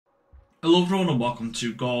Hello everyone and welcome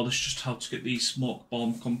to Gore. This is just how to get the smoke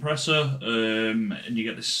bomb compressor, and you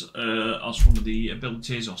get this as one of the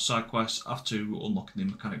abilities or side quests after unlocking the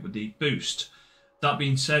mechanic with the boost. That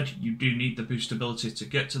being said, you do need the boost ability to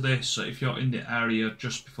get to this, so if you're in the area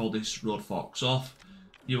just before this road forks off,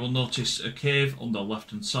 you will notice a cave on the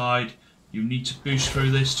left hand side. You need to boost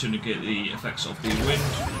through this to negate the effects of the wind,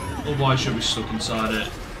 otherwise you'll be stuck inside it.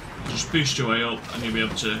 Just boost your way up and you'll be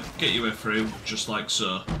able to get your way through just like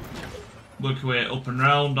so. Work your way up and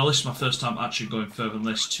round. Now this is my first time actually going further than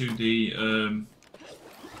this to the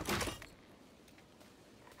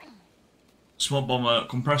smoke bomber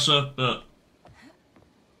compressor, but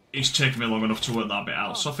it's taken me long enough to work that bit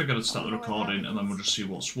out, so I figured I'd start the recording and then we'll just see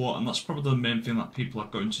what's what, and that's probably the main thing that people are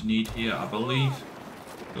going to need here, I believe.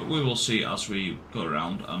 But we will see as we go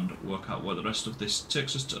around and work out where the rest of this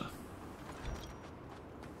takes us to.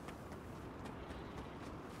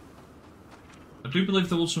 I do believe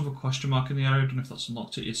there was another question mark in the area. I don't know if that's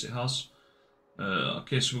unlocked it. Yes, it has.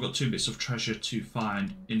 Okay, so we've got two bits of treasure to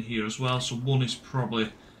find in here as well. So one is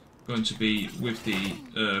probably going to be with the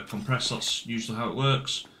compressor. That's usually how it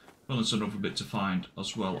works. Well, there's another bit to find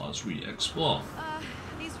as well as we explore.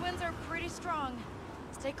 These winds are pretty strong.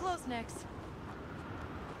 Stay close, Nix.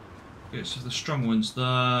 Okay, so the strong winds there.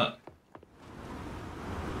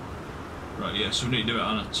 Right, yeah, so we need to do it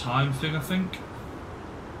on a time thing, I think.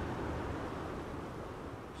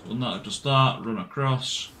 So when that does that, run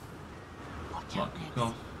across. Watch out, Nix.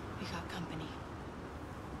 Off. We got company.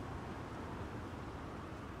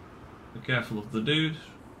 Be careful of the dude.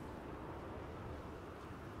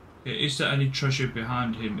 Okay, is there any treasure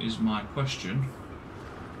behind him is my question.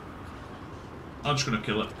 I'm just gonna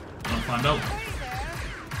kill it and I'll find out.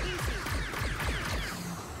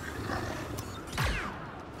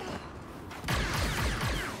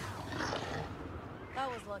 That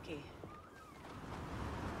was lucky.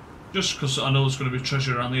 Just because I know there's going to be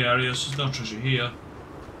treasure around the area, so there's no treasure here.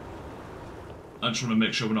 I just want to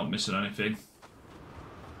make sure we're not missing anything.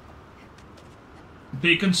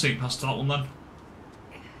 Peek and sneak past that one then.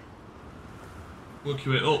 Work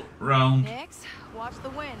your way up, round. Nix, watch the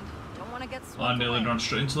wind. Don't want to get swept I nearly away. ran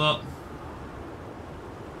straight into that.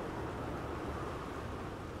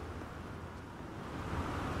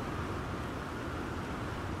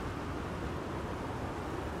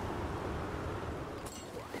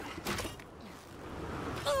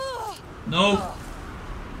 No!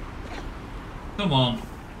 Come on.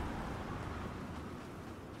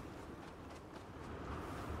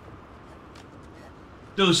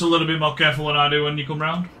 Do this a little bit more careful than I do when you come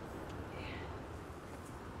round.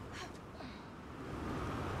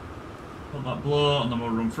 Let that blow and then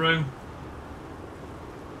we'll run through.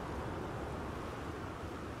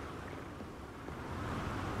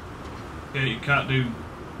 Okay, you can't do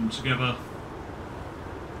them together.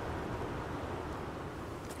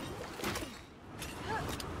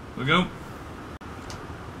 There we go.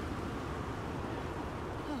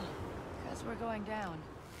 Guess we're going down.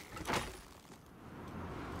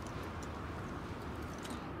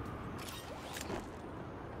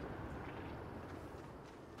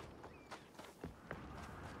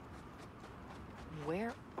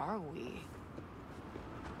 Where are we?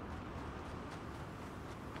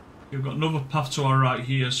 We've got another path to our right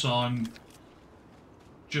here, so I'm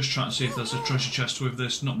just trying to see if there's a treasure chest with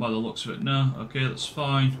this. Not by the looks of it, no. Okay, that's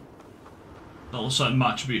fine. That looks like it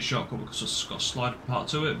might be a shortcut because it's got a slide part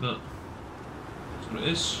to it, but that's what it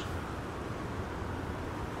is.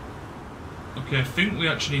 Okay, I think we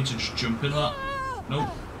actually need to just jump in that. Nope.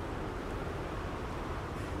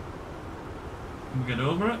 Can we get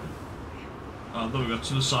over it? Oh, there we go,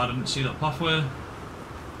 to the side. I didn't see that pathway.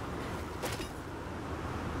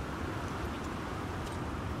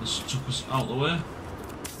 This took us out the way.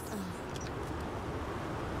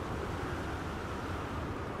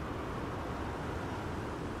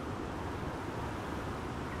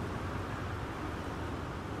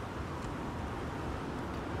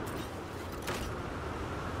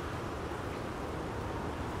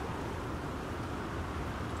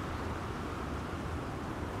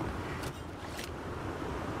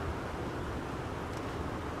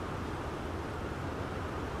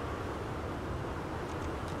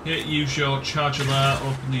 Okay, use your charger there,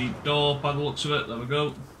 open the door by the looks of it, there we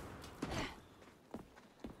go.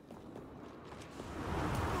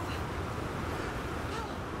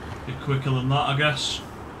 Bit quicker than that, I guess.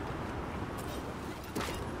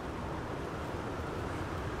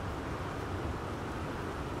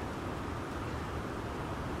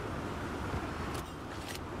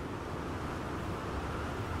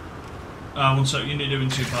 One sec, you need to do in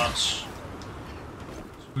two parts.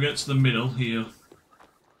 So we get to the middle here.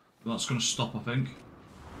 That's going to stop, I think.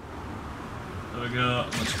 There we go.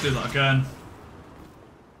 Let's do that again.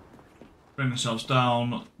 Bring ourselves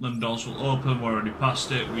down. Then doors will open. We're already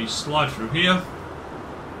past it. We slide through here.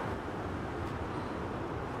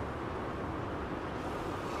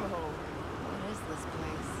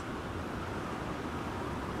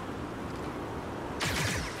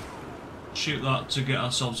 Shoot that to get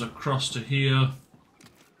ourselves across to here.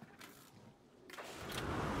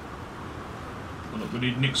 Oh, look, we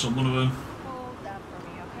need nicks on one of them. Hold that for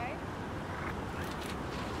me, okay?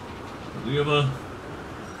 The other.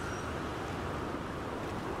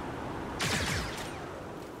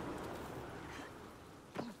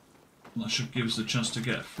 That should give us the chance to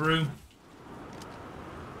get through.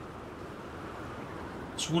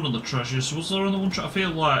 It's one of the treasures. Was there another one? I feel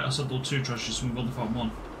like I said there were two treasures and we've only found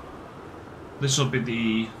one. This will be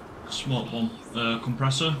the smoke bomb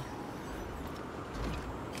compressor.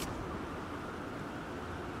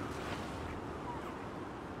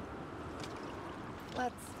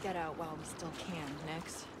 Let's get out while we still can,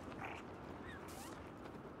 next.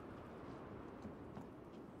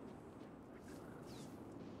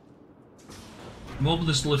 Maybe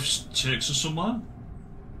this lift takes us somewhere.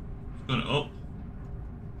 Going up.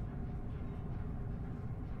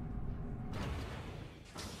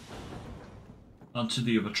 And to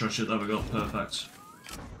the other treasure, there we go, perfect.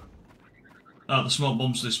 The smoke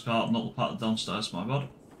bomb's this part, not the part downstairs, my bad.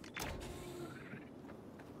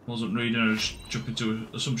 Wasn't reading, I just jump into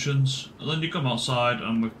assumptions. And then you come outside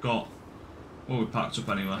and we've got where we packed up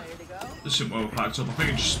anyway. This isn't where we packed up, I think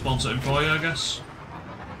it just spawns it in for you, I guess.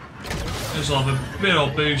 This will have a bit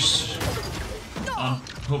of boost and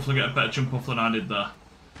hopefully get a better jump off than I did there.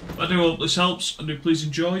 I do hope this helps and do please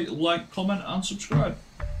enjoy, like, comment and subscribe.